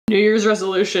New Year's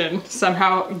resolution,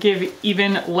 somehow give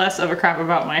even less of a crap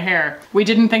about my hair. We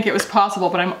didn't think it was possible,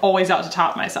 but I'm always out to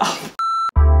top myself.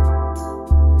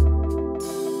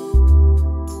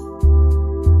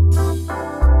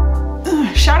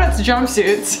 Shout out to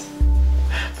jumpsuits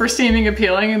for seeming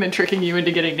appealing and then tricking you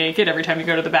into getting naked every time you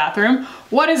go to the bathroom.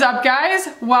 What is up, guys?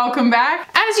 Welcome back.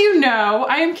 As you know,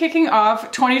 I am kicking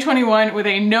off 2021 with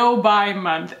a no-buy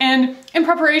month. And in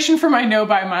preparation for my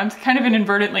no-buy month, kind of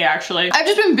inadvertently actually, I've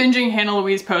just been binging Hannah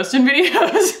Louise Poston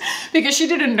videos because she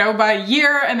did a no-buy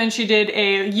year and then she did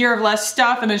a year of less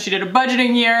stuff and then she did a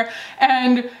budgeting year.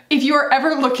 And if you are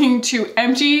ever looking to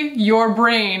empty your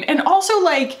brain and also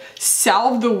like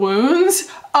salve the wounds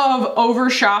of over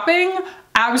shopping,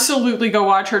 absolutely go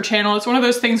watch her channel. It's one of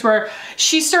those things where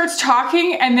she starts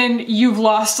talking and then you've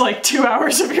lost like 2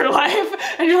 hours of your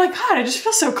life and you're like, God, I just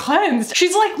feel so cleansed.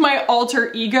 She's like my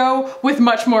alter ego with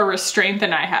much more restraint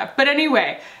than I have. But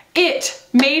anyway, it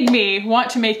made me want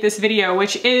to make this video,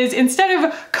 which is instead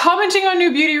of commenting on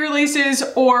new beauty releases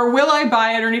or will I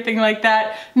buy it or anything like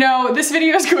that, no, this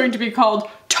video is going to be called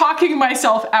talking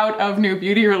myself out of new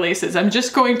beauty releases. I'm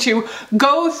just going to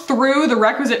go through the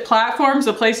requisite platforms,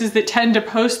 the places that tend to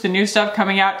post the new stuff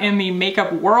coming out in the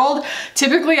makeup world.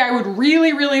 Typically, I would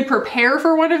really prepare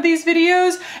for one of these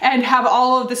videos and have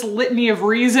all of this litany of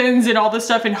reasons and all this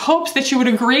stuff in hopes that you would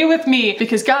agree with me,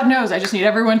 because God knows I just need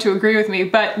everyone to agree with me.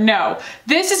 But no,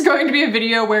 this is going to be a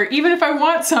video where even if I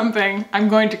want something, I'm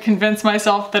going to convince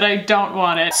myself that I don't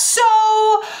want it. So,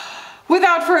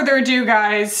 without further ado,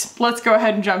 guys, let's go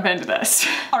ahead and jump into this.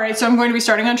 All right, so I'm going to be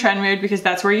starting on Trend Mood because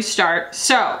that's where you start.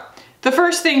 So, the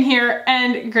first thing here,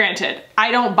 and granted,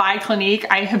 I don't buy Clinique.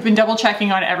 I have been double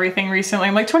checking on everything recently.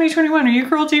 I'm like, 2021, are you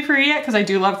cruelty free yet? Because I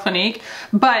do love Clinique.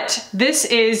 But this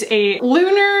is a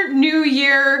Lunar New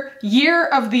Year, Year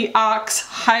of the Ox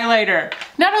highlighter.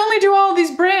 Not only do all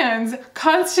these brands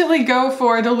constantly go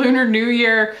for the Lunar New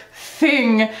Year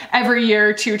thing every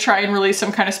year to try and release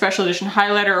some kind of special edition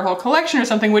highlighter or whole collection or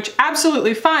something, which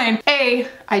absolutely fine. A,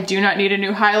 I do not need a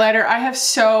new highlighter. I have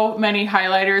so many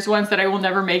highlighters, ones that I will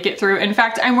never make it through. In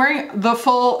fact, I'm wearing the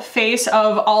full face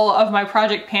of all of my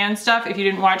Project Pan stuff. If you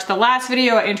didn't watch the last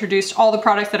video, I introduced all the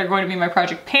products that are going to be my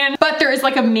Project Pan, but there is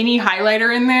like a mini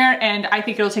highlighter in there and I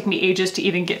think it'll take me ages to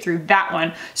even get through that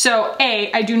one. So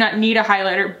A, I do not need a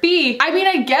highlighter. B, I mean,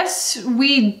 I guess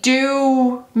we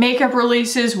do makeup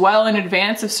releases well in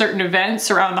advance of certain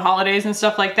events around the holidays and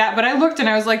stuff like that, but I looked and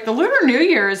I was like, the Lunar New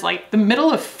Year is like the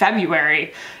middle of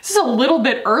February. This is a little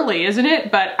bit early, isn't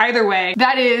it? But either way,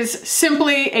 that is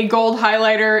simply a gold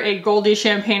highlighter, a goldy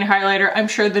champagne highlighter. I'm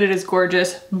sure that it is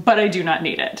gorgeous, but I do not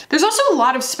need it. There's also a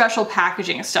lot of special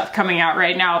packaging stuff coming out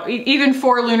right now, even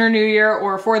for Lunar New Year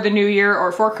or for the New Year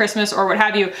or for Christmas or what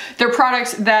have you. They're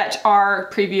products that are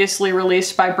previously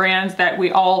released by brands that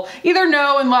we all either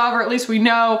know and love, or at least we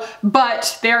know,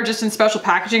 but they are just in special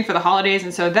packaging for the holidays,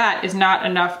 and so that is not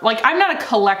enough. Like, I'm not a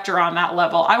collector on that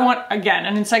level. I want, again,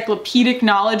 an encyclopedic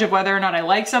knowledge of whether or not I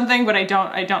like something, but I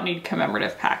don't need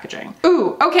commemorative packaging.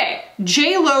 Ooh, okay,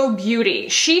 JLo Beauty.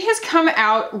 She has come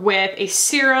out with a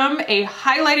serum, a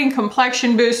highlighting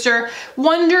complexion booster,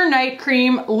 Wonder Night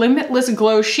Cream Limitless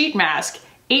Glow Sheet Mask.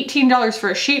 $18 for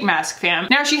a sheet mask, fam.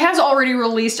 Now, she has already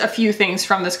released a few things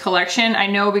from this collection. I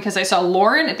know because I saw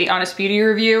Lauren at the Honest Beauty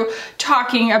review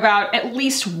talking about at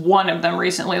least one of them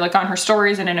recently, like on her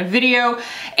stories and in a video.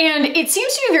 And it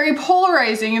seems to be very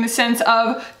polarizing in the sense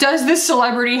of, does this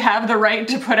celebrity have the right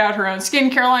to put out her own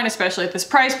skincare line, especially at this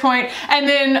price point? And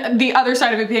then the other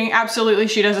side of it being, absolutely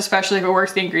she does, especially if it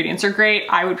works, the ingredients are great,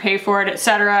 I would pay for it,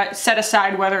 etc. Set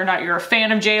aside whether or not you're a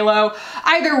fan of JLo.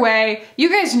 Either way, you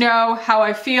guys know how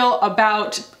I feel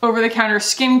about over-the-counter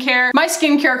skincare. My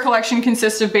skincare collection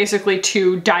consists of basically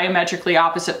two diametrically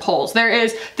opposite poles. There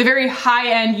is the very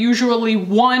high-end, usually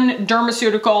one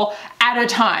dermaceutical at a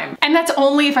time. And that's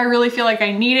only if I really feel like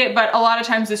I need it, but a lot of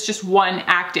times it's just one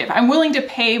active. I'm willing to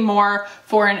pay more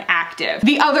for an active.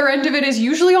 The other end of it is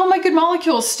usually all my Good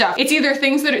Molecules stuff. It's either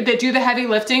things that do the heavy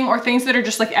lifting or things that are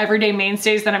just like everyday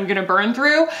mainstays that I'm gonna burn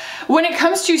through. When it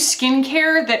comes to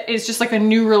skincare that is just like a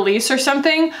new release or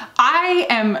something, I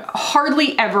am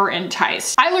hardly ever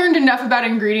enticed. I learned enough about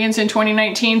ingredients in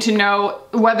 2019 to know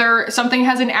whether something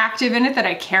has an active in it that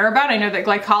I care about. I know that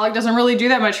glycolic doesn't really do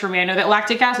that much for me. I know that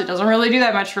lactic acid doesn't really do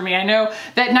that much for me. I know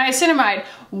that niacinamide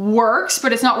works,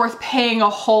 but it's not worth paying a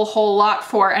whole lot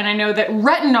for. And I know that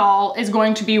retinol is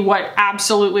going to be what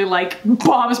absolutely like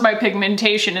bombs my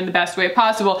pigmentation in the best way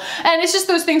possible. And it's just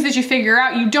those things that you figure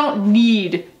out. You don't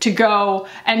need to go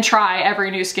and try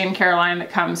every new skincare line that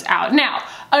comes out. Now,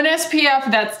 an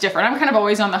SPF, that's different. I'm kind of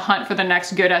always on the hunt for the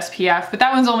next good SPF, but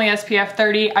that one's only SPF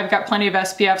 30. I've got plenty of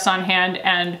SPFs on hand,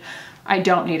 and I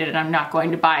don't need it and I'm not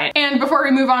going to buy it. And before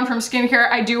we move on from skincare,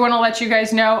 I do want to let you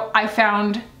guys know I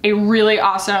found a really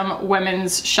awesome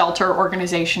women's shelter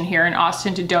organization here in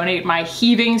Austin to donate my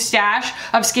heaving stash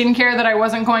of skincare that I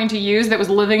wasn't going to use that was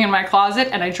living in my closet,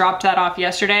 and I dropped that off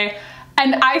yesterday.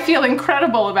 And I feel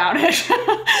incredible about it.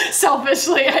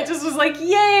 Selfishly, I just was like,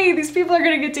 yay, these people are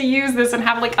gonna get to use this and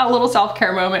have like a little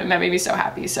self-care moment, and that made me so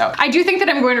happy. So I do think that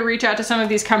I'm going to reach out to some of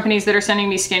these companies that are sending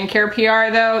me skincare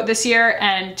PR though this year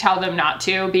and tell them not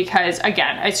to, because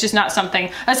again, it's just not something,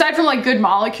 aside from like Good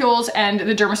Molecules and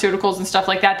the dermaceuticals and stuff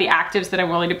like that, the actives that I'm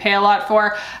willing to pay a lot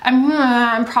for,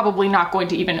 I'm probably not going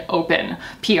to even open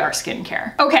PR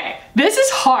skincare. Okay, this is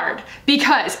hard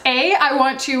because A, I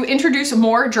want to introduce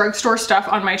more drugstore stuff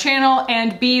on my channel,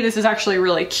 and B, this is actually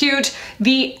really cute.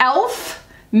 The e.l.f.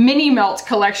 Mini Melt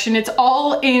collection, it's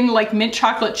all in like mint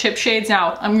chocolate chip shades.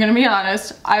 Now, I'm gonna be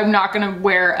honest, I'm not gonna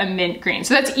wear a mint green,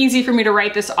 so that's easy for me to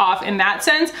write this off in that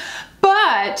sense.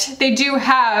 But they do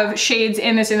have shades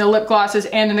in this in the lip glosses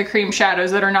and in the cream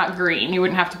shadows that are not green. You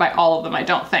wouldn't have to buy all of them, I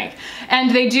don't think. And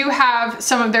they do have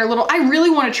some of their little, I really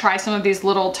want to try some of these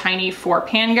little tiny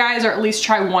 4-pan guys, or at least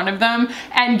try one of them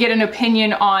and get an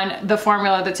opinion on the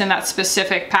formula that's in that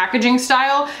specific packaging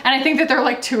style. And I think that they're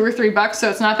like $2 or $3, so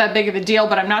it's not that big of a deal,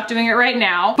 but I'm not doing it right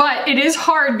now. But it is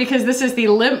hard because this is the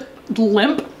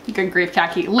good grief,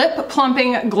 khaki, lip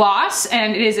plumping gloss,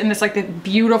 and it is in this like the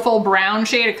beautiful brown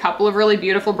shade, a couple of really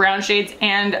beautiful brown shades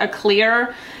and a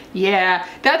clear. Yeah,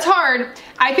 that's hard.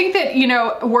 I think that, you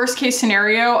know, worst case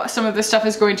scenario, some of this stuff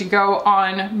is going to go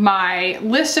on my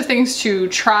list of things to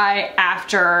try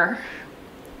after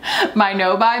my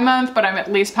no-buy month, but I'm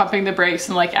at least pumping the brakes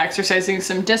and like exercising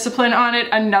some discipline on it.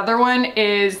 Another one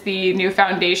is the new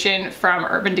foundation from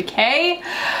Urban Decay.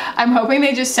 I'm hoping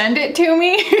they just send it to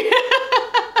me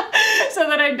so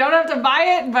that I don't have to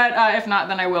buy it, but if not,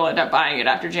 then I will end up buying it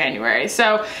after January.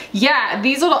 So yeah,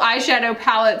 these little eyeshadow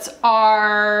palettes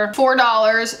are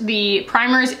 $4. The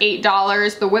primer is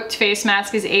 $8. The whipped face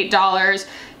mask is $8.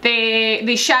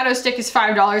 The shadow stick is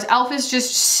 $5. e.l.f. is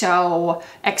just so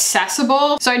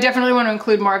accessible. So I definitely want to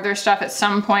include more of their stuff at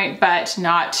some point, but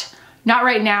not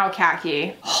right now,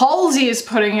 khaki. Halsey is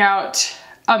putting out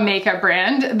a makeup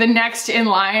brand, the next in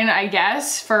line, I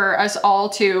guess, for us all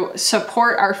to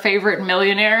support our favorite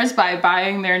millionaires by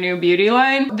buying their new beauty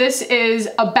line. This is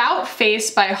About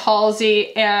Face by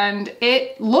Halsey, and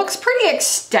it looks pretty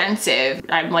extensive.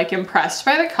 I'm like impressed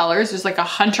by the colors. There's like a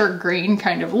hunter green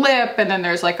kind of lip, and then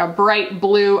there's like a bright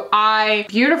blue eye,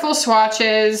 beautiful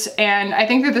swatches, and I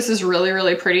think that this is really,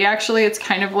 really pretty actually. It's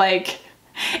kind of like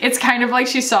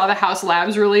she saw the House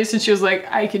Labs release and she was like,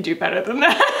 I could do better than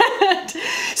that.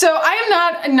 So I'm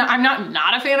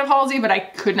not a fan of Halsey, but I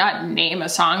could not name a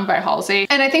song by Halsey.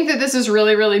 And I think that this is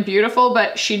really, really beautiful,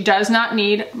 but she does not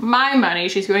need my money.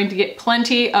 She's going to get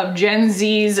plenty of Gen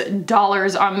Z's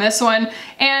dollars on this one.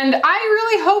 And I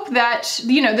really hope that,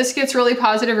 you know, this gets really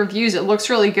positive reviews. It looks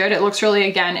really good. It looks really,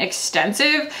 again,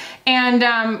 extensive. And,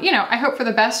 you know, I hope for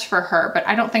the best for her, but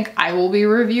I don't think I will be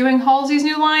reviewing Halsey's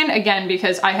new line, again,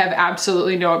 because I have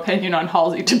absolutely no opinion on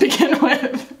Halsey to begin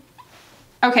with.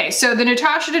 Okay, so the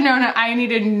Natasha Denona I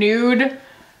Need a Nude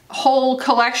whole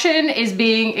collection is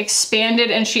being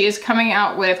expanded, and she is coming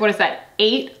out with, what is that,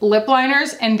 8 lip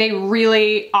liners, and they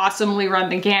really awesomely run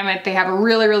the gamut. They have a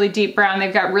really, really deep brown.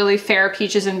 They've got really fair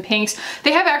peaches and pinks.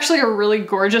 They have actually a really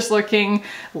gorgeous looking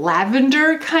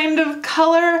lavender kind of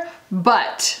color,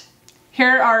 but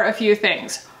here are a few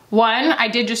things. 1, I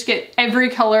did just get every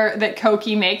color that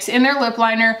Kokie makes in their lip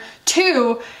liner.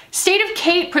 2, State of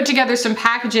Kate put together some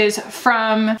packages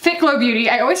from Fit Glow Beauty,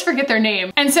 I always forget their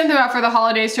name, and sent them out for the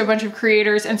holidays to a bunch of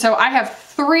creators. And so I have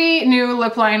 3 new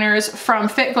lip liners from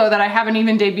Fit Glow that I haven't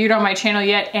even debuted on my channel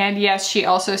yet. And yes, she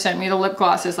also sent me the lip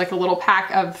glosses, like a little pack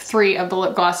of 3 of the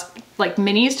lip gloss like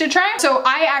minis to try. So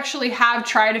I actually have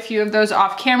tried a few of those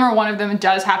off camera. One of them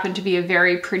does happen to be a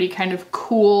very pretty kind of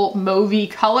cool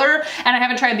mauvey color, and I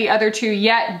haven't tried the other 2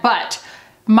 yet, but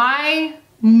my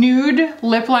nude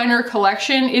lip liner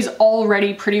collection is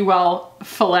already pretty well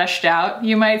fleshed out,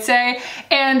 you might say.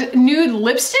 And nude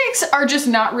lipsticks are just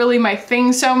not really my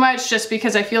thing so much, just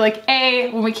because I feel like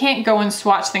A, when we can't go and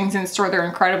swatch things in store, they're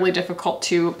incredibly difficult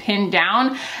to pin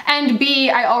down, and B,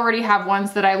 I already have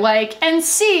ones that I like, and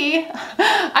C,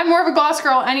 I'm more of a gloss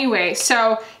girl anyway.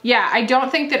 So yeah, I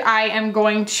don't think that I am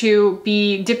going to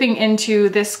be dipping into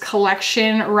this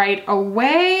collection right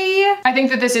away. I think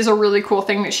that this is a really cool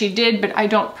thing that she did, but I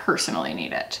don't personally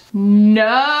need it.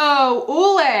 No,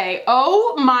 Ole.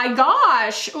 Oh my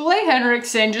gosh, Ole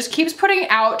Henriksen just keeps putting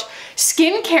out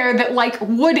skincare that like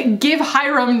would give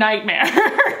Hiram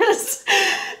nightmares.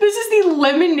 This is the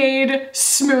Lemonade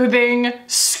Smoothing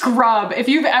scrub. If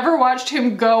you've ever watched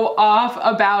him go off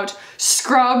about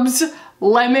scrubs,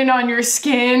 lemon on your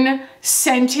skin,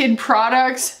 scented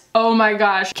products, oh my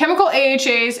gosh. Chemical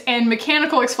AHAs and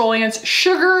mechanical exfoliants,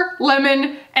 sugar,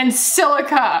 lemon, and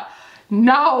silica.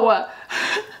 No.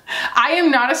 I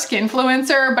am not a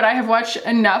skinfluencer, but I have watched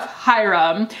enough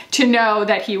Hiram to know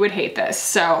that he would hate this.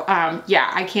 So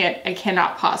yeah, I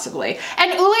cannot possibly.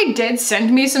 And Ule did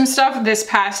send me some stuff this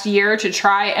past year to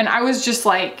try, and I was just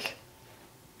like,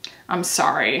 I'm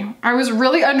sorry. I was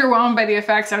really underwhelmed by the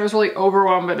effects, and I was really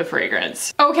overwhelmed by the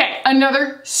fragrance. Okay,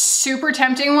 another super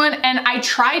tempting one, and I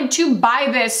tried to buy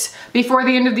this before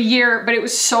the end of the year, but it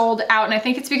was sold out, and I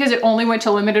think it's because it only went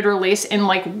to limited release in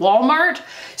like Walmart.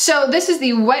 So this is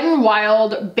the Wet n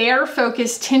Wild Bare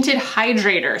Focus Tinted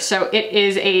Hydrator. So it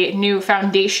is a new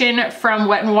foundation from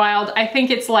Wet n Wild. I think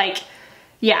it's like,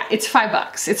 yeah, it's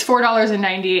 $5. It's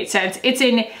 $4.98. It's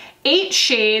in 8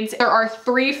 shades. There are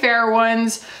 3 fair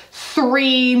ones,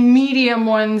 3 medium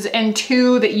ones, and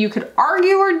 2 that you could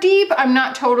argue are deep. I'm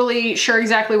not totally sure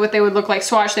exactly what they would look like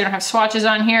swatched. They don't have swatches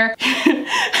on here.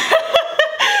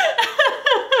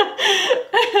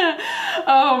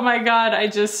 Oh my God, I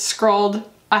just scrolled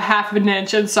a half an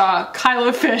inch and saw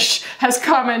Kyla Fish has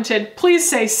commented, please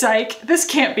say psych, this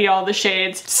can't be all the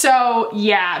shades. So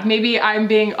yeah, maybe I'm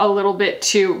being a little bit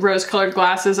too rose-colored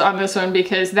glasses on this one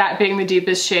because that being the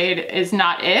deepest shade is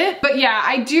not it. But yeah,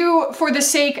 I do, for the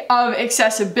sake of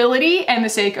accessibility and the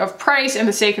sake of price and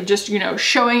the sake of just, you know,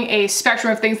 showing a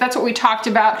spectrum of things, that's what we talked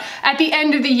about at the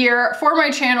end of the year for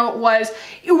my channel was,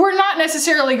 we're not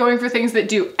necessarily going for things that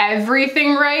do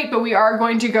everything right, but we are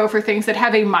going to go for things that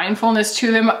have a mindfulness to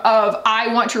them of,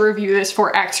 I want to review this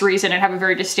for X reason and have a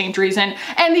very distinct reason.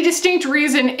 And the distinct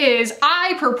reason is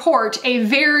I purport a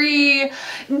very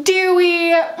dewy,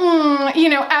 you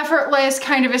know, effortless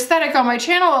kind of aesthetic on my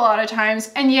channel a lot of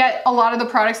times, and yet a lot of the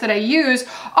products that I use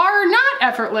are not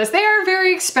effortless. They are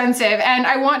very expensive, and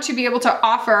I want to be able to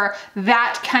offer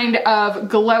that kind of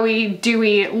glowy,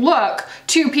 dewy look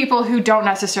to people who don't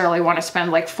necessarily want to spend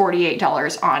like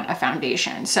 $48 on a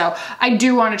foundation. So I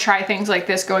do want to try things like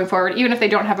this going forward, even if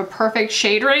they don't have a perfect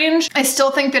shade range. I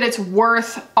still think that it's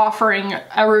worth offering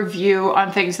a review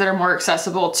on things that are more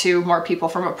accessible to more people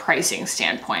from a pricing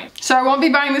standpoint. So I won't be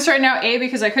buying this right now, A,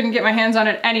 because I couldn't get my hands on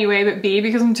it anyway, but B,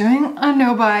 because I'm doing a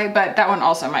no buy, but that one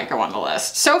also might go on the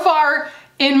list. So far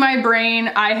in my brain,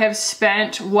 I have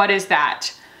spent, what is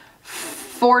that?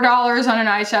 $4 on an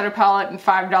eyeshadow palette and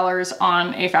 $5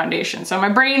 on a foundation. So my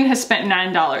brain has spent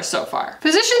 $9 so far.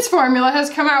 Physicians Formula has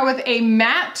come out with a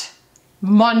matte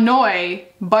Monoi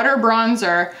butter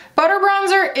bronzer. Butter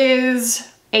bronzer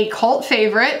is a cult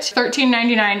favorite,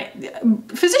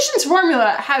 $13.99. Physicians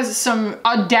Formula has some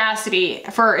audacity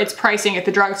for its pricing at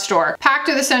the drugstore. Packed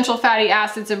with essential fatty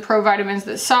acids and provitamins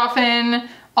that soften,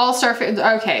 all-star food.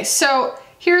 Okay, so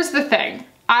here's the thing.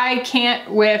 I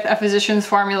can't with a Physicians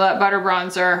Formula butter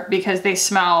bronzer because they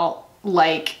smell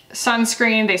like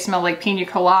sunscreen, they smell like pina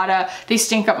colada, they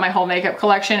stink up my whole makeup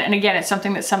collection, and again, it's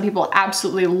something that some people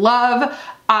absolutely love.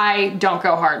 I don't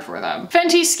go hard for them.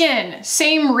 Fenty Skin,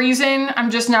 same reason. I'm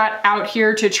just not out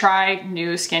here to try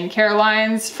new skincare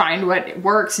lines, find what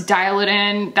works, dial it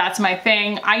in. That's my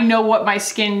thing. I know what my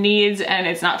skin needs, and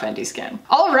it's not Fenty Skin.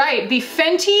 All right, the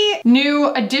Fenty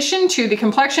new addition to the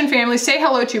complexion family, say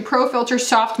hello to Pro Filter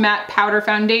Soft Matte Powder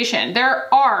Foundation.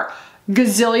 There are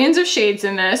gazillions of shades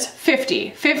in this,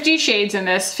 50 shades in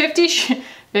this,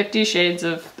 50 shades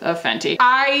of Fenty.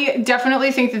 I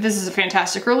definitely think that this is a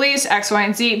fantastic release, X, Y,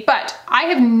 and Z, but I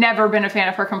have never been a fan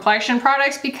of her complexion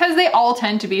products because they all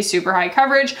tend to be super high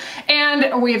coverage,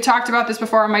 and we have talked about this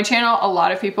before on my channel. A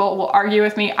lot of people will argue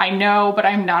with me, I know, but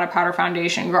I'm not a powder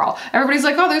foundation girl. Everybody's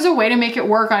like, oh, there's a way to make it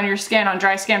work on your skin, on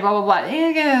dry skin, blah, blah,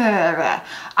 blah.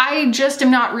 I just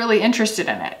am not really interested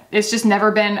in it. It's just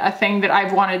never been a thing that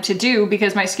I've wanted to do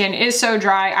because my skin is so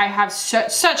dry. I have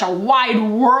such a wide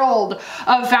world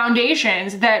of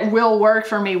foundations that will work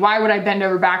for me. Why would I bend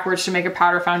over backwards to make a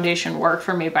powder foundation work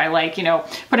for me by, like, you know,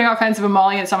 putting all kinds of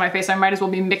emollients on my face? I might as well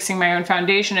be mixing my own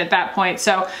foundation at that point.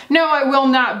 So no, I will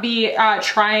not be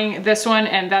trying this one,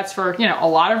 and that's for, you know, a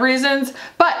lot of reasons,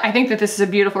 but I think that this is a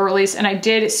beautiful release, and I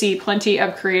did see plenty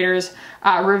of creators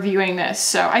reviewing this.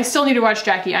 So I still need to watch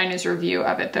Jackie Aina's review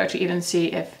of it though to even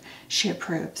see if she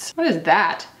approves. What is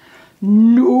that?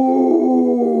 No.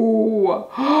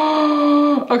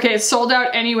 Okay, it's sold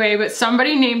out anyway, but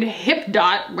somebody named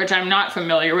HipDot, which I'm not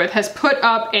familiar with, has put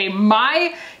up a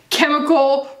My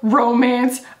Chemical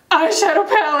Romance eyeshadow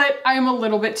palette. I am a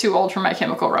little bit too old for My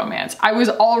Chemical Romance. I was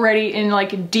already in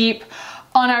like deep,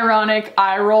 unironic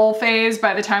eye roll phase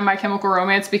by the time My Chemical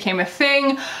Romance became a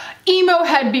thing. emo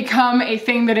had become a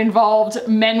thing that involved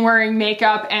men wearing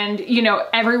makeup and, you know,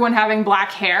 everyone having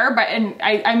black hair, but, and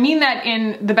I mean that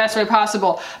in the best way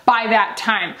possible, by that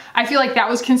time. I feel like that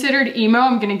was considered emo.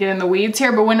 I'm gonna get in the weeds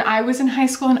here, but when I was in high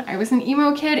school and I was an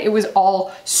emo kid, it was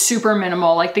all super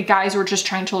minimal. Like the guys were just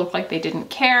trying to look like they didn't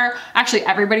care. Actually,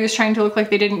 everybody was trying to look like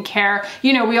they didn't care.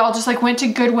 You know, we all just like went to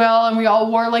Goodwill and we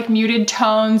all wore like muted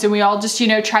tones and we all just, you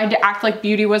know, tried to act like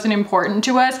beauty wasn't important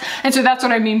to us. And so that's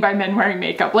what I mean by men wearing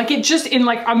makeup. Like it just, in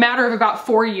like a matter of about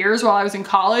 4 years while I was in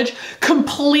college,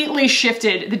 completely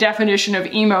shifted the definition of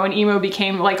emo, and emo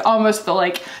became like almost the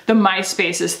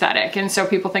MySpace aesthetic. And so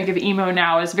people think of emo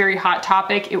now as very hot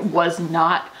topic. It was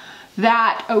not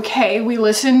that. Okay, we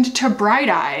listened to Bright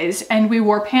Eyes and we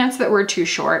wore pants that were too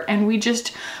short and we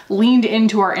just leaned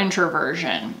into our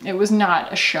introversion. It was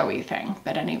not a showy thing,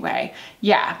 but anyway,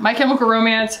 yeah, My Chemical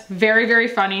Romance, very, very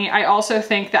funny. I also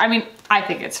think that, I mean, I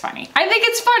think it's funny. I think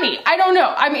it's funny. I don't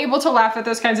know. I'm able to laugh at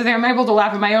those kinds of things. I'm able to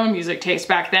laugh at my own music taste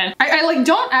back then. I like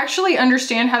don't actually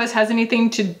understand how this has anything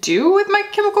to do with My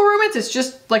Chemical Romance. It's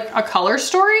just like a color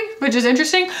story, which is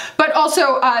interesting. But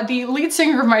also the lead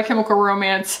singer of My Chemical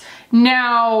Romance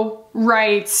now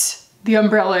writes The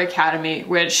Umbrella Academy,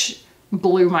 which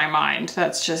blew my mind.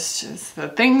 That's just it's the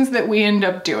things that we end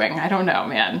up doing. I don't know,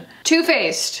 man. Too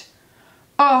Faced.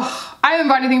 Oh, I haven't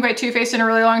bought anything by Too Faced in a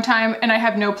really long time and I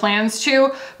have no plans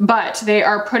to, but they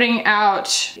are putting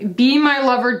out Be My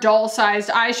Lover doll-sized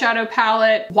eyeshadow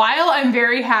palette. While I'm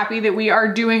very happy that we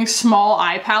are doing small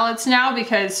eye palettes now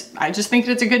because I just think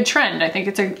it's a good trend. I think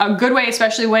it's a good way,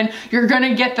 especially when you're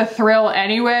gonna get the thrill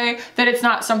anyway, that it's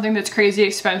not something that's crazy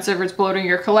expensive or it's bloating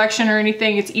your collection or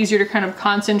anything. It's easier to kind of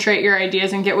concentrate your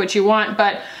ideas and get what you want,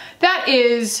 but that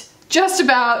is just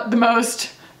about the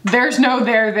most there's no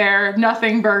there,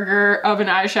 nothing burger of an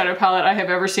eyeshadow palette I have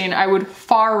ever seen. I would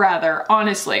far rather,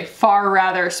 honestly, far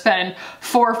rather spend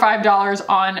 $4 or $5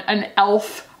 on an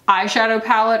e.l.f. eyeshadow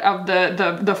palette of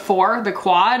the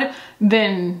quad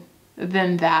than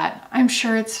that. I'm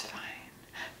sure it's fine,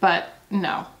 but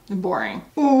no, boring.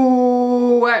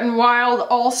 Ooh, Wet n Wild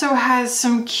also has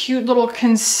some cute little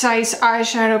concise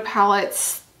eyeshadow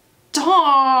palettes.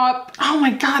 Stop! Oh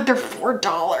my god, they're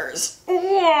 $4.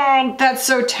 Oh, that's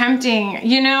so tempting.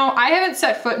 You know, I haven't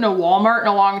set foot in a Walmart in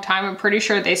a long time. I'm pretty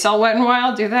sure they sell Wet n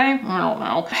Wild, do they? I don't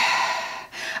know.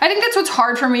 I think that's what's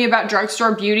hard for me about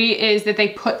drugstore beauty is that they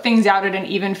put things out at an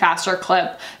even faster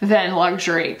clip than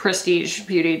luxury prestige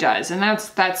beauty does. And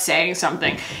that's saying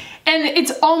something. And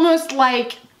it's almost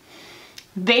like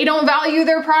they don't value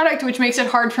their product, which makes it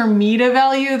hard for me to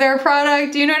value their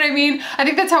product. Do you know what I mean? I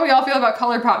think that's how we all feel about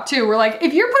ColourPop too. We're like,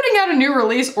 if you're putting out a new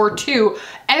release or two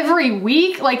every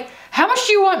week, like how much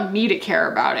do you want me to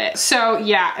care about it? So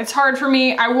yeah, it's hard for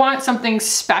me. I want something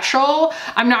special.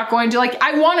 I'm not going to like,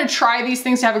 I want to try these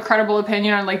things to have a credible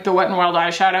opinion on like the Wet n Wild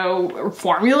eyeshadow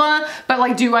formula, but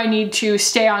like, do I need to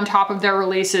stay on top of their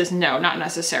releases? No, not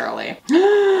necessarily.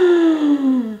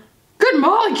 Good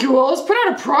Molecules put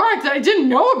out a product that I didn't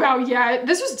know about yet.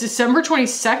 This was December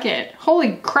 22nd.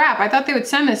 Holy crap, I thought they would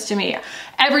send this to me.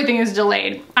 Everything is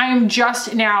delayed. I am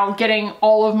just now getting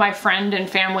all of my friend and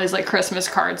family's like Christmas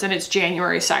cards and it's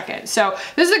January 2nd. So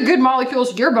this is a Good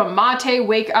Molecules Yerba Mate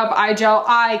Wake Up Eye Gel.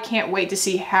 I can't wait to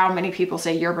see how many people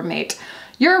say Yerba Mate.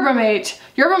 Yerba Mate.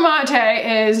 Yerba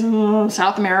Mate is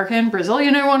South American,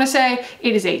 Brazilian I wanna say.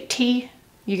 It is a tea.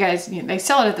 You guys, you know, they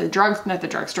sell it at the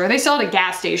drugstore. They sell it at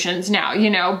gas stations now, you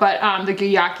know, but the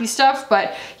Guyaki stuff.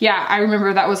 But yeah, I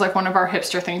remember that was like one of our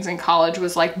hipster things in college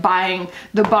was like buying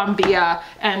the Bombilla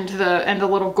and the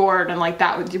little gourd and like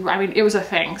that would, I mean, it was a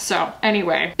thing. So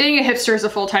anyway, being a hipster is a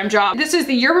full-time job. This is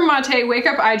the Yerba Mate Wake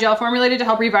Up Eye Gel formulated to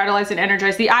help revitalize and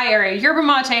energize the eye area. Yerba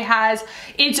Mate has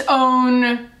its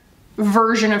own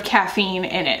version of caffeine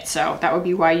in it, so that would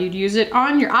be why you'd use it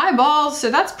on your eyeballs.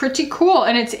 So that's pretty cool,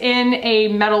 and it's in a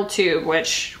metal tube,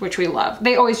 which we love.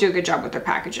 They always do a good job with their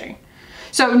packaging.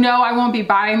 So no, I won't be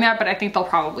buying that, but I think they'll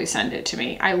probably send it to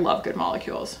me. I love Good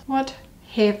Molecules. What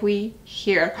have we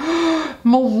here?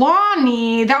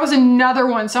 Milani, that was another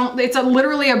one. So it's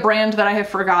literally a brand that I have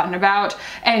forgotten about.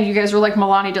 And you guys were like,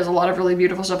 Milani does a lot of really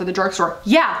beautiful stuff at the drugstore.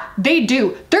 Yeah, they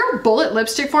do. Their bullet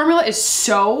lipstick formula is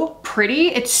so pretty.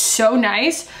 It's so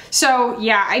nice. So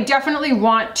yeah, I definitely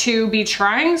want to be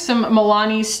trying some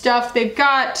Milani stuff. They've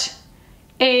got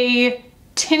a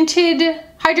tinted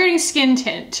hydrating skin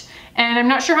tint. And I'm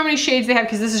not sure how many shades they have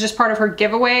because this is just part of her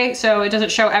giveaway, so it doesn't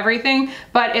show everything,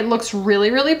 but it looks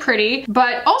really, really pretty.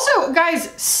 But also, guys,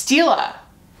 Stila.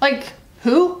 Like,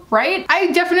 who, right?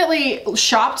 I definitely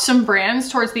shopped some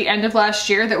brands towards the end of last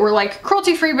year that were like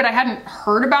cruelty free, but I hadn't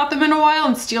heard about them in a while,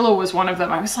 and Stila was one of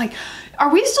them. I was like,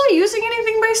 are we still using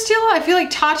anything by Stila? I feel like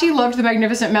Tati loved the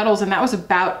Magnificent Metals and that was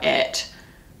about it.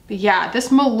 But yeah, this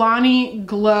Milani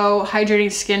Glow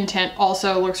Hydrating Skin Tint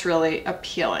also looks really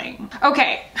appealing.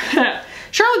 Okay,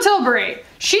 Charlotte Tilbury.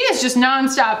 She is just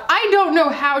nonstop. I don't know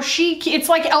how it's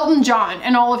like Elton John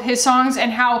and all of his songs,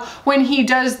 and how when he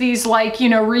does these like, you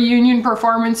know, reunion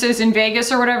performances in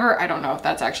Vegas or whatever, I don't know if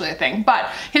that's actually a thing, but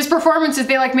his performances,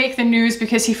 they like make the news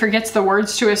because he forgets the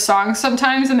words to his songs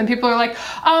sometimes, and then people are like,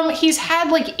 he's had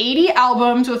like 80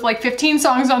 albums with like 15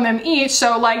 songs on them each,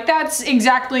 so like that's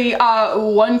exactly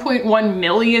 1.1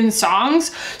 million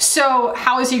songs, so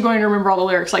how is he going to remember all the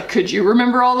lyrics? Like, could you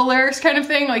remember all the lyrics kind of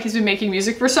thing? Like, he's been making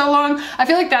music for so long. I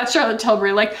feel like that's Charlotte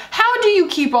Tilbury. Like, how do you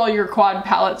keep all your quad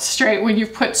palettes straight when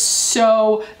you've put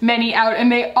so many out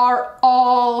and they are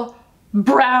all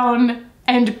brown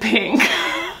and pink?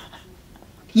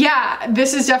 Yeah,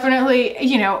 this is definitely,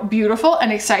 you know, beautiful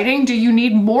and exciting. Do you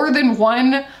need more than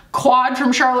one quad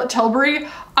from Charlotte Tilbury?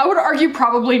 I would argue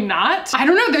probably not. I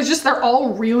don't know, they're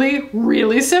all really,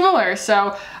 really similar.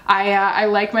 So I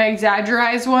like my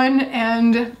exaggerized one,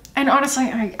 and honestly,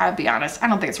 I'll be honest, I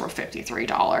don't think it's worth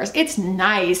 $53. It's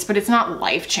nice, but it's not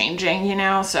life-changing, you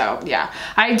know? So yeah,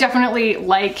 I definitely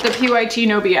like the PYT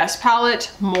No BS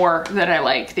palette more than I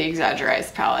like the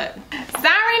exaggerized palette.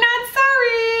 Sorry, not sorry.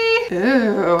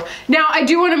 Ooh. Now, I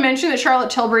do want to mention that Charlotte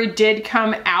Tilbury did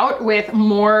come out with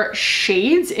more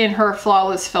shades in her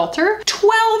Flawless Filter.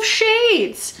 12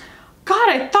 shades! God,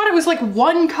 I thought it was like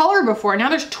one color before. Now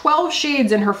there's 12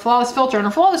 shades in her Flawless Filter, and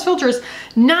her Flawless Filter is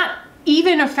not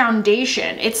even a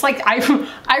foundation. It's like,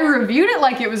 I reviewed it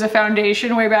like it was a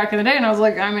foundation way back in the day, and I was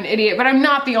like, I'm an idiot, but I'm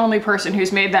not the only person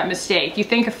who's made that mistake. You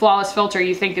think a Flawless Filter,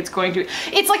 you think it's going to,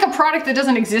 it's like a product that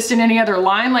doesn't exist in any other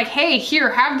line. Like, hey, here,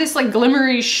 have this like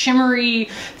glimmery, shimmery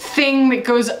thing that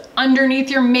goes underneath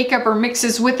your makeup or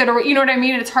mixes with it, or you know what I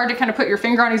mean? It's hard to kind of put your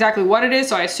finger on exactly what it is,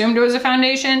 so I assumed it was a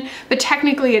foundation, but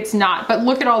technically it's not. But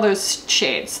look at all those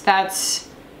shades. That's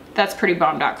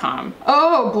prettybomb.com.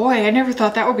 Oh boy, I never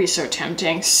thought that would be so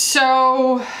tempting.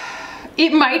 So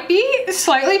it might be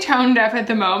slightly tone deaf at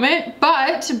the moment,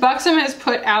 but Buxom has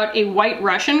put out a White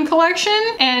Russian collection,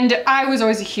 and I was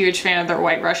always a huge fan of their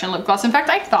White Russian lip gloss. In fact,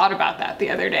 I thought about that the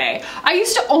other day. I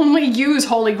used to only use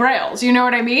Holy Grails, you know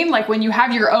what I mean? Like, when you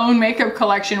have your own makeup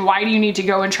collection, why do you need to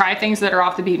go and try things that are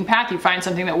off the beaten path? You find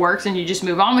something that works and you just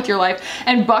move on with your life.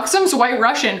 And Buxom's White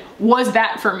Russian was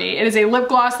that for me. It is a lip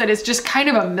gloss that is just kind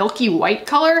of a milky white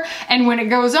color, and when it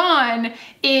goes on,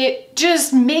 it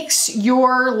just makes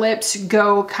your lips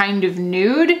go kind of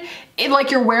nude. Like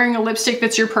you're wearing a lipstick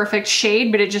that's your perfect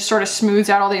shade, but it just sort of smooths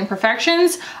out all the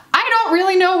imperfections. I don't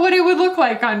really know what it would look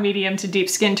like on medium to deep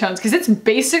skin tones, because it's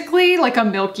basically like a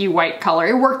milky white color.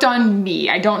 It worked on me.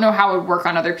 I don't know how it would work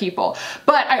on other people.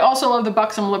 But I also love the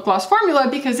Buxom lip gloss formula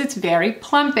because it's very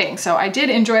plumping. So I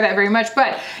did enjoy that very much.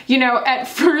 But, you know, at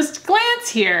first glance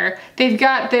here, they've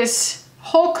got this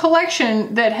whole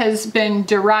collection that has been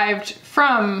derived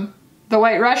from the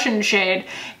White Russian shade,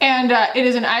 and it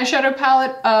is an eyeshadow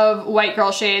palette of white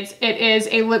girl shades. It is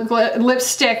a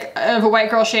lipstick of a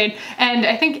white girl shade, and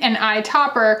I think an eye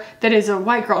topper that is a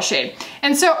white girl shade.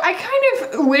 And so I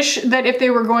kind of wish that if they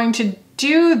were going to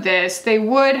do this, they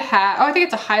would have, oh, I think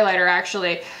it's a highlighter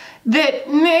actually, that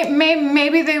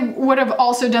maybe they would have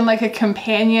also done like a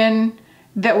companion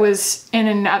that was in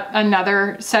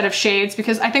another set of shades,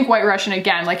 because I think White Russian,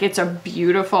 again, like it's a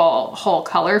beautiful whole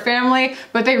color family,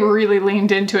 but they really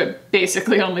leaned into it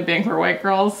basically only being for white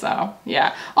girls, so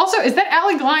yeah. Also, is that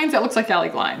Allie Glines? That looks like Allie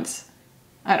Glines.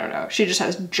 I don't know. She just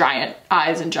has giant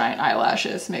eyes and giant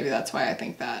eyelashes. Maybe that's why I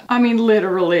think that. I mean,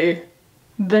 literally,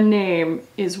 the name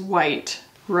is White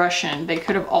Russian. They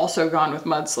could have also gone with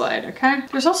Mudslide, okay?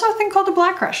 There's also a thing called a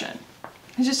Black Russian.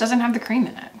 It just doesn't have the cream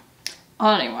in it.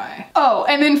 Anyway. Oh,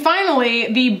 and then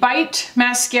finally, the Bite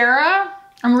mascara.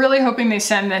 I'm really hoping they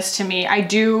send this to me. I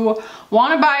do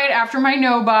want to buy it after my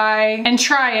no buy and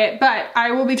try it, but I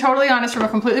will be totally honest from a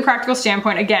completely practical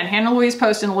standpoint. Again, Hannah Louise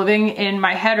Poston living in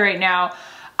my head right now.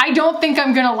 I don't think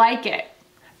I'm gonna like it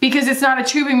because it's not a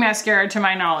tubing mascara to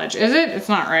my knowledge. Is it? It's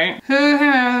not, right?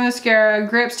 Mascara,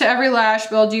 grips to every lash,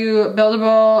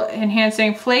 buildable,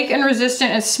 enhancing, flake and resistant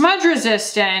and smudge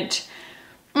resistant.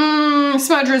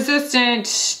 Smudge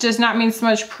resistant does not mean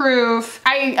smudge proof.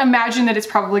 I imagine that it's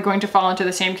probably going to fall into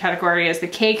the same category as the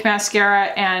Cake mascara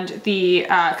and the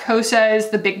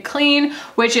Kosas, the Big Clean,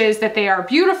 which is that they are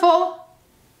beautiful,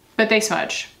 but they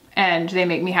smudge. and they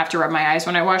make me have to rub my eyes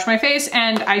when I wash my face.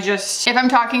 And if I'm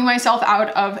talking myself out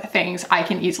of things, I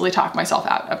can easily talk myself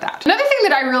out of that. Another thing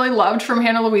that I really loved from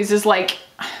Hannah Louise's like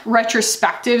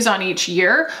retrospectives on each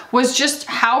year was just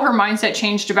how her mindset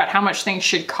changed about how much things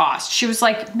should cost. She was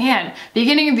like, man,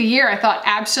 beginning of the year, I thought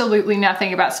absolutely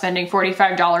nothing about spending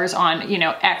 $45 on, you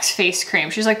know, X face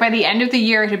cream. She's like, by the end of the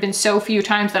year, it had been so few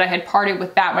times that I had parted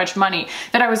with that much money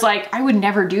that I was like, I would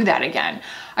never do that again.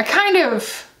 I kind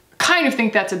of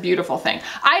think that's a beautiful thing.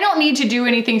 I don't need to do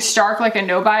anything stark like a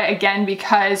no buy again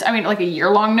because, I mean, like a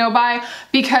year-long no buy,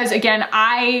 because again,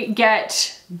 I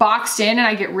get boxed in and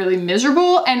I get really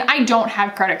miserable, and I don't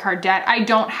have credit card debt. I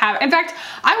don't have, in fact,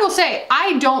 I will say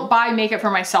I don't buy makeup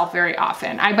for myself very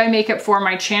often. I buy makeup for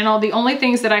my channel. The only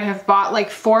things that I have bought like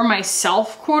for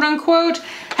myself, quote unquote,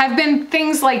 have been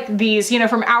things like these, you know,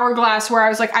 from Hourglass, where I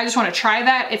was like, I just want to try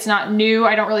that. It's not new.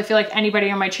 I don't really feel like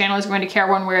anybody on my channel is going to care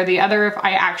one way or the other if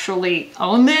I actually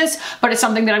own this, but it's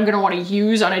something that I'm going to want to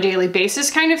use on a daily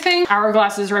basis kind of thing.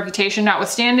 Hourglass's reputation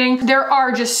notwithstanding, there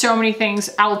are just so many things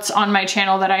else on my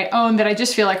channel that I own that I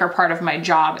just feel like are part of my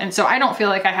job. And so I don't feel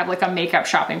like I have like a makeup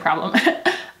shopping problem.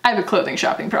 I have a clothing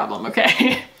shopping problem,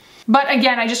 okay? But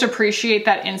again, I just appreciate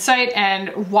that insight,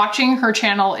 and watching her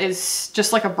channel is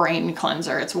just like a brain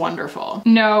cleanser. It's wonderful.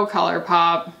 No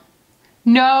ColourPop.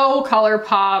 No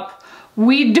ColourPop.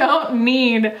 We don't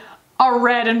need a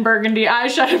red and burgundy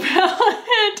eyeshadow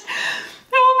palette.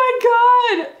 Oh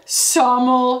my God.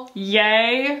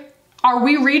 Sommelier. Are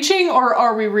we reaching or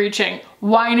are we reaching?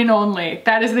 Wine and Only.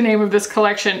 That is the name of this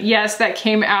collection. Yes, that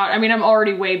came out. I mean, I'm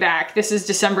already way back. This is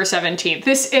December 17th.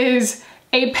 This is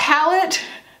a palette.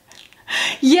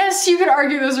 Yes, you could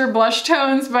argue those are blush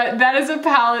tones, but that is a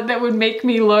palette that would make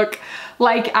me look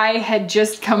like I had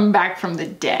just come back from the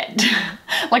dead,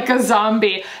 like a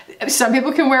zombie. Some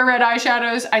people can wear red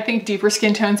eyeshadows. I think deeper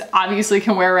skin tones obviously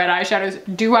can wear red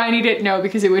eyeshadows. Do I need it? No,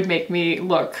 because it would make me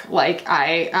look like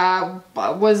I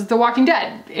was The Walking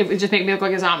Dead. It would just make me look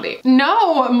like a zombie.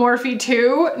 No, Morphe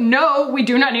 2. No, we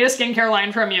do not need a skincare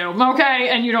line from you, okay?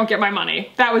 And you don't get my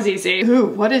money. That was easy. Ooh,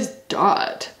 what is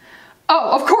Dot?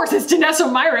 Oh, of course, it's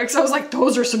Danessa Myricks. I was like,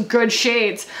 those are some good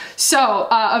shades. So,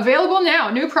 available now,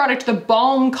 new product, the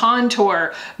Balm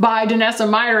Contour by Danessa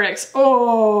Myricks.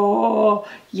 Oh,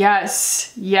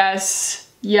 yes, yes,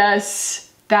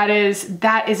 yes. That is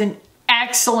an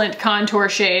excellent contour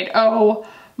shade. Oh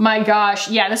my gosh.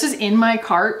 Yeah, this is in my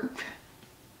cart.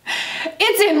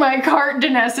 It's in my cart,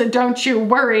 Danessa, don't you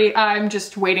worry. I'm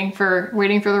just waiting for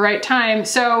the right time.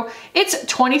 So it's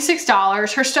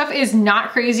 $26. Her stuff is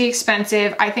not crazy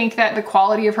expensive. I think that the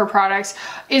quality of her products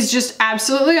is just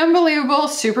absolutely unbelievable,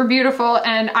 super beautiful.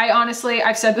 And I honestly,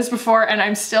 I've said this before and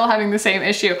I'm still having the same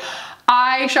issue.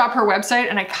 I shop her website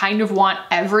and I kind of want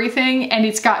everything, and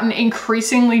it's gotten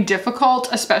increasingly difficult,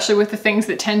 especially with the things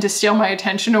that tend to steal my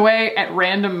attention away at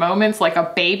random moments like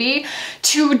a baby,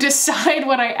 to decide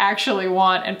what I actually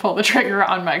want and pull the trigger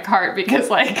on my cart, because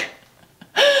like,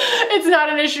 it's not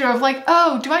an issue of like,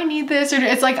 oh, do I need this? Or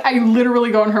it's like, I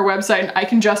literally go on her website and I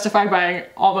can justify buying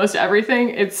almost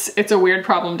everything. It's a weird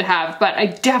problem to have, but I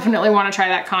definitely want to try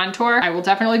that contour. I will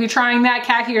definitely be trying that.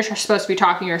 Khaki, you're supposed to be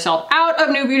talking yourself out of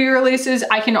new beauty releases.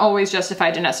 I can always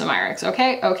justify Danessa Myricks,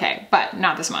 okay? Okay, but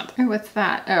not this month. Ooh, what's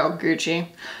that? Oh, Gucci.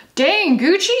 Dang,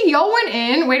 Gucci, y'all went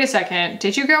in. Wait a second,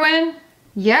 did you go in?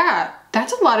 Yeah,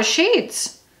 that's a lot of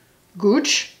shades.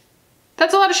 Gooch.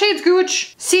 That's a lot of shades,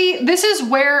 Gooch. See, this is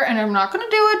where, and I'm not gonna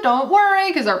do it, don't worry,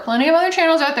 because there are plenty of other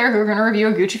channels out there who are gonna review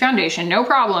a Gucci foundation, no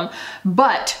problem.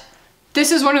 But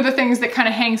this is one of the things that kind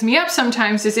of hangs me up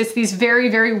sometimes, is it's these very,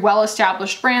 very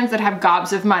well-established brands that have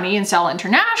gobs of money and sell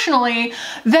internationally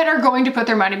that are going to put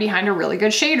their money behind a really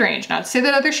good shade range. Not to say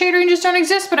that other shade ranges don't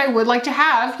exist, but I would like to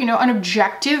have, you know, an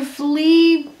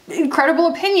objectively incredible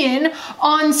opinion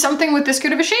on something with this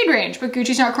good of a shade range, but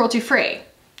Gucci's not cruelty-free.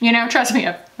 You know, trust me,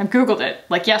 I've Googled it,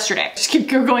 like yesterday. Just keep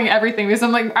Googling everything because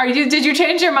I'm like, did you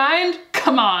change your mind?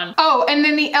 Come on. Oh, and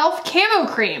then the e.l.f. Camo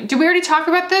Cream. Did we already talk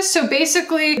about this? So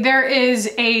basically there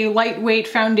is a lightweight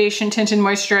foundation tinted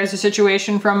moisturizer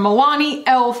situation from Milani,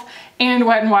 e.l.f., and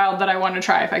Wet n Wild that I want to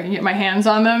try if I can get my hands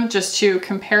on them, just to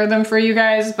compare them for you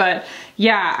guys. But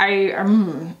yeah,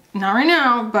 not right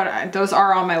now, but those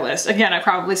are on my list. Again, I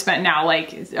probably spent now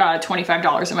like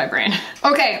 $25 in my brain.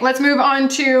 Okay, let's move on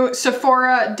to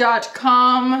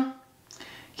Sephora.com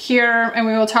here, and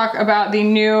we will talk about the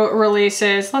new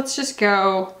releases. Let's just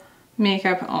go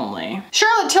makeup only.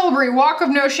 Charlotte Tilbury Walk of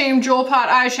No Shame Jewel Pot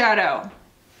Eyeshadow.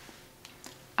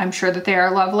 I'm sure that they are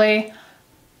lovely.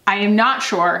 I am not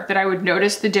sure that I would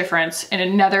notice the difference in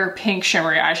another pink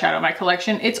shimmery eyeshadow in my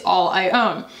collection. It's all I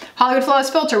own. Hollywood Flawless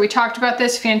Filter, we talked about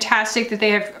this. Fantastic that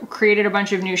they have created a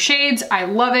bunch of new shades. I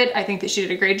love it. I think that she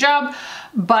did a great job.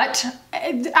 But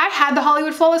I had the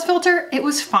Hollywood Flawless Filter. It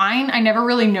was fine. I never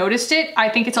really noticed it. I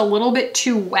think it's a little bit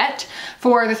too wet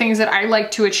for the things that I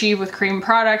like to achieve with cream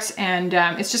products, and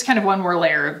it's just kind of one more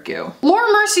layer of goo.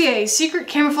 Laura Mercier Secret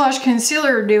Camouflage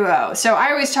Concealer Duo. So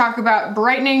I always talk about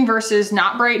brightening versus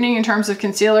not brightening in terms of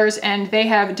concealers, and they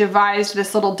have devised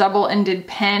this little double-ended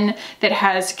pen that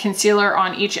has concealer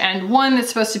on each end. One that's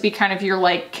supposed to be kind of your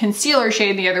like concealer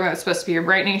shade, the other one that's supposed to be your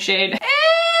brightening shade.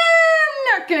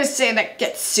 I'm not gonna say that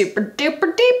gets super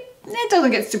duper deep. It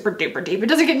doesn't get super duper deep. It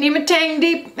doesn't get Nima Tang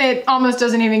deep. It almost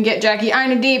doesn't even get Jackie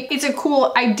Aina deep. It's a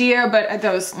cool idea, but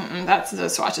those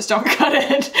swatches don't cut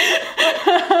it.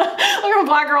 Look at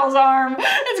Black Girl's arm.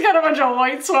 It's got a bunch of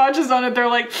white swatches on it. They're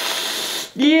like,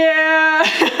 yeah.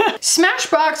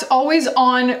 Smashbox Always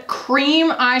On Cream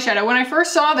Eyeshadow. When I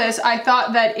first saw this, I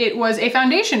thought that it was a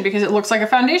foundation because it looks like a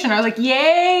foundation. I was like,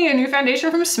 yay, a new foundation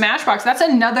from Smashbox. That's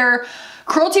another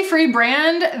cruelty-free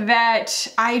brand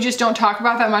that I just don't talk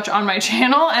about that much on my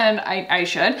channel, and I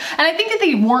should. And I think that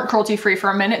they weren't cruelty-free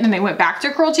for a minute, and then they went back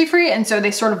to cruelty-free, and so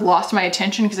they sort of lost my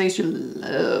attention because I used to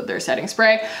love their setting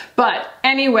spray. But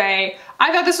anyway,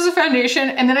 I thought this was a foundation,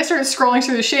 and then I started scrolling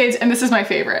through the shades, and this is my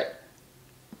favorite.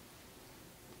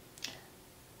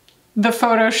 The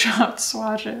photoshopped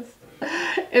swatches.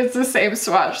 It's the same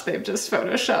swatch, they've just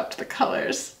photoshopped the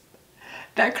colors.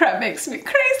 That crap makes me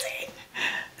crazy.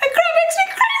 That crap makes me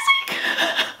crazy.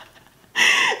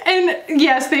 And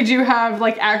yes, they do have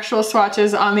like actual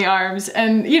swatches on the arms,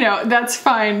 and you know, that's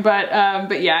fine, but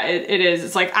yeah, it is.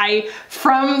 It's like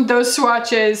from those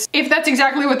swatches, if that's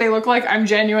exactly what they look like, I'm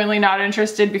genuinely not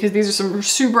interested because these are some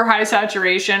super high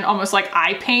saturation, almost like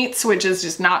eye paints, which is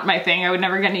just not my thing. I would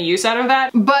never get any use out of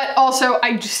that. But also,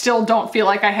 I just still don't feel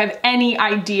like I have any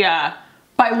idea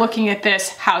by looking at this,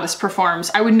 how this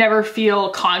performs. I would never feel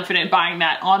confident buying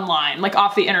that online, like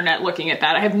off the internet looking at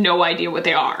that. I have no idea what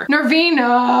they are.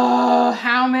 Norvina,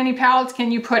 how many palettes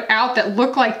can you put out that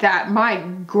look like that? My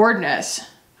goodness.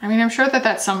 I mean, I'm sure that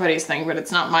that's somebody's thing, but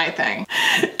it's not my thing.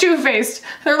 Too Faced.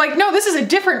 They're like, no, this is a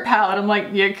different palette. I'm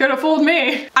like, you could have fooled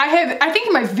me. I think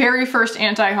in my very first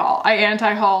anti-haul, I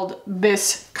anti-hauled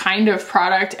this kind of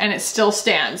product and it still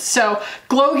stands. So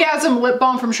Glowgasm Lip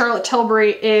Balm from Charlotte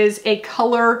Tilbury is a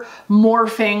color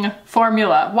morphing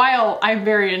formula. While I'm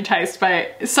very enticed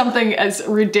by something as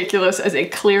ridiculous as a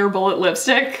clear bullet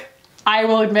lipstick, I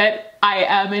will admit I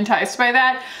am enticed by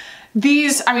that.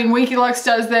 These, I mean, Winky Lux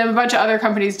does them, a bunch of other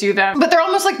companies do them, but they're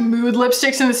almost like mood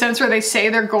lipsticks in the sense where they say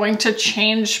they're going to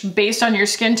change based on your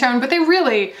skin tone, but they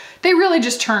really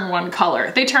just turn one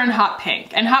color. They turn hot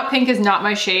pink, and hot pink is not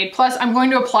my shade. Plus, I'm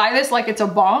going to apply this like it's a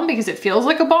balm because it feels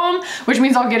like a balm, which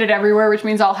means I'll get it everywhere, which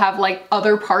means I'll have like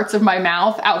other parts of my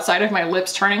mouth outside of my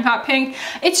lips turning hot pink.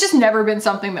 It's just never been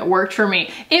something that worked for me.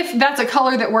 If that's a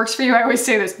color that works for you, I always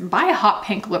say this, buy a hot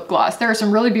pink lip gloss. There are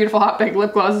some really beautiful hot pink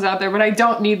lip glosses out there, but I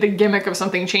don't need the gimmick of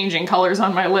something changing colors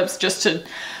on my lips just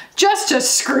to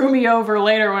screw me over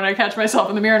later when I catch myself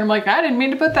in the mirror and I'm like, I didn't mean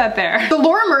to put that there. The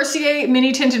Laura Mercier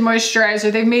Mini Tinted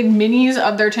Moisturizer, they've made minis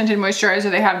of their tinted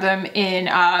moisturizer. They have them in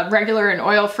regular and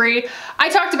oil-free. I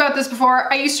talked about this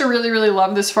before. I used to really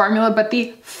love this formula, but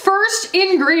the first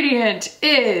ingredient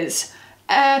is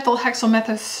ethyl hexyl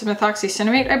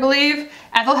methoxycinnamate, I believe.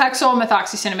 Ethyl hexyl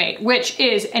methoxycinnamate, which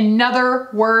is another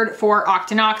word for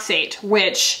octinoxate,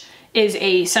 which is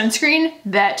a sunscreen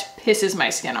that pisses my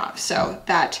skin off. So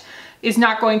that is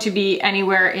not going to be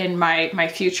anywhere in my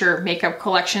future makeup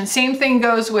collection. Same thing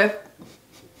goes with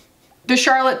the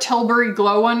Charlotte Tilbury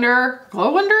Glow Wonder.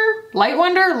 Light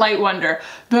Wonder.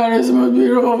 That is the most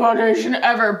beautiful foundation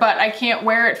ever, but I can't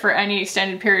wear it for any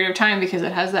extended period of time because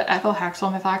it has that ethyl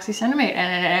hexyl methoxycinnamate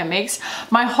and it makes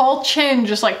my whole chin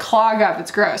just like clog up.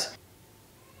 It's gross.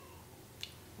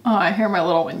 Oh, I hear my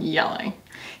little one yelling.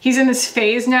 He's in this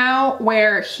phase now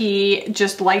where he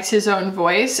just likes his own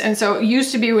voice. And so it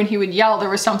used to be when he would yell, there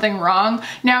was something wrong.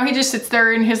 Now he just sits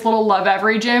there in his little Love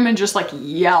Every gym and just like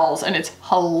yells, and it's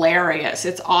hilarious.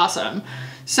 It's awesome.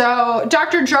 So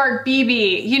Dr. Jart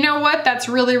BB, you know what? That's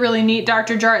really neat.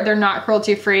 Dr. Jart, they're not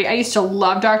cruelty free. I used to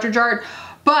love Dr. Jart.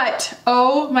 But,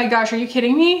 oh my gosh, are you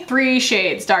kidding me? 3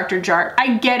 shades, Dr. Jart.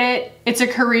 I get it, it's a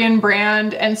Korean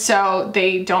brand, and so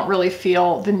they don't really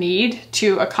feel the need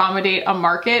to accommodate a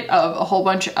market of a whole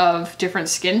bunch of different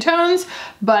skin tones,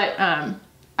 but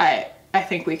I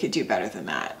think we could do better than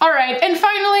that. All right, and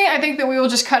finally, I think that we will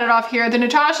just cut it off here. The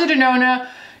Natasha Denona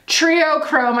Trio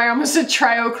Chrome, I almost said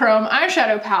Trio Chrome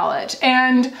eyeshadow palette.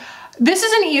 And This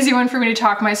is an easy one for me to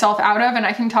talk myself out of, and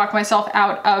I can talk myself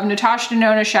out of Natasha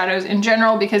Denona shadows in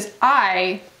general because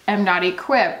I am not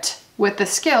equipped with the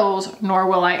skills, nor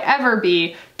will I ever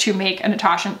be, to make a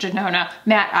Natasha Denona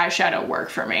matte eyeshadow work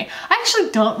for me. I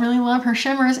actually don't really love her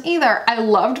shimmers either. I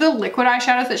loved the liquid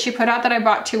eyeshadows that she put out that I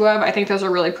bought 2 of. I think those are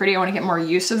really pretty. I want to get more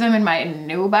use of them in my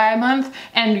new buy month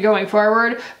and going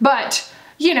forward. But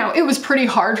you know, it was pretty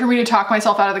hard for me to talk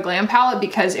myself out of the Glam palette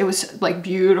because it was like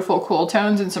beautiful cool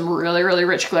tones and some really, really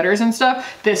rich glitters and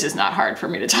stuff. This is not hard for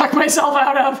me to talk myself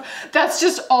out of. That's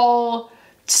just all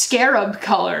Scarab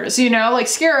colors, you know, like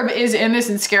Scarab is in this,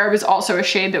 and Scarab is also a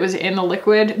shade that was in the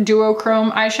liquid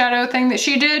duochrome eyeshadow thing that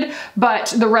she did,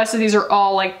 but the rest of these are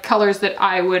all like colors that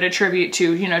I would attribute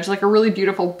to, you know, just like a really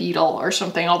beautiful beetle or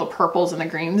something, all the purples and the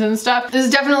greens and stuff. This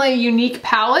is definitely a unique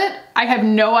palette. I have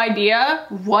no idea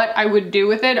what I would do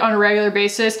with it on a regular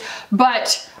basis,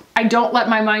 but I don't let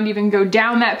my mind even go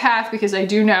down that path because I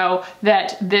do know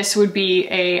that this would be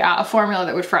a formula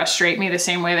that would frustrate me the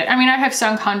same way that, I mean, I have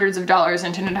sunk hundreds of dollars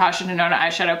into Natasha Denona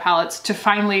eyeshadow palettes to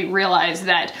finally realize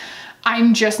that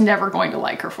I'm just never going to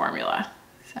like her formula.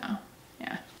 So,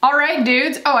 yeah. All right,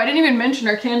 dudes. Oh, I didn't even mention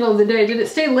our candle of the day. Did it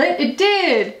stay lit? It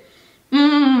did.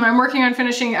 I'm working on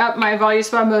finishing up my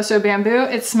Voluspa Moso Bamboo.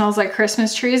 It smells like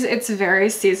Christmas trees. It's very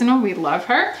seasonal. We love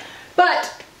her.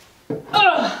 But,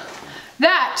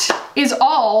 that is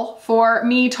all for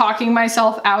me talking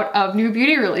myself out of new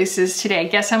beauty releases today.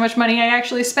 Guess how much money I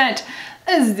actually spent?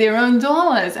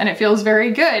 $0, and it feels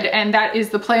very good. And that is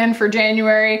the plan for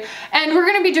January. And we're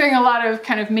gonna be doing a lot of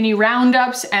kind of mini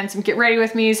roundups and some get ready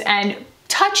with me's and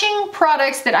touching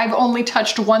products that I've only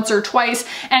touched once or twice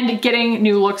and getting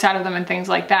new looks out of them and things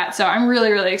like that. So I'm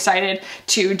really, really excited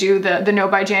to do the No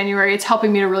by January. It's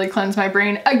helping me to really cleanse my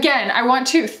brain. Again, I want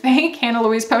to thank Hannah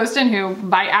Louise Poston, who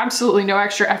by absolutely no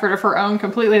extra effort of her own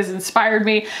completely has inspired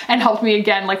me and helped me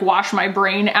again, like wash my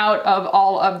brain out of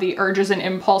all of the urges and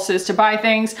impulses to buy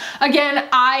things. Again,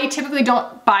 I typically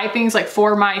don't buy things like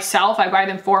for myself. I buy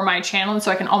them for my channel, and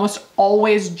so I can almost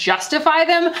always justify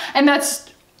them. And that's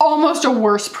almost a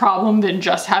worse problem than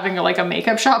just having like a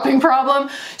makeup shopping problem.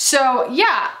 So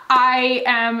yeah, I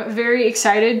am very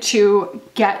excited to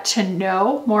get to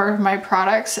know more of my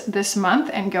products this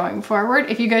month and going forward.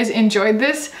 If you guys enjoyed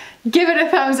this, give it a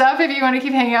thumbs up. If you want to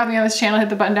keep hanging out with me on this channel, hit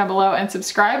the button down below and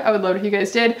subscribe. I would love it if you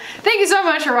guys did. Thank you so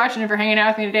much for watching and for hanging out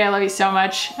with me today. I love you so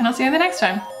much, and I'll see you in the next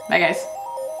time. Bye guys.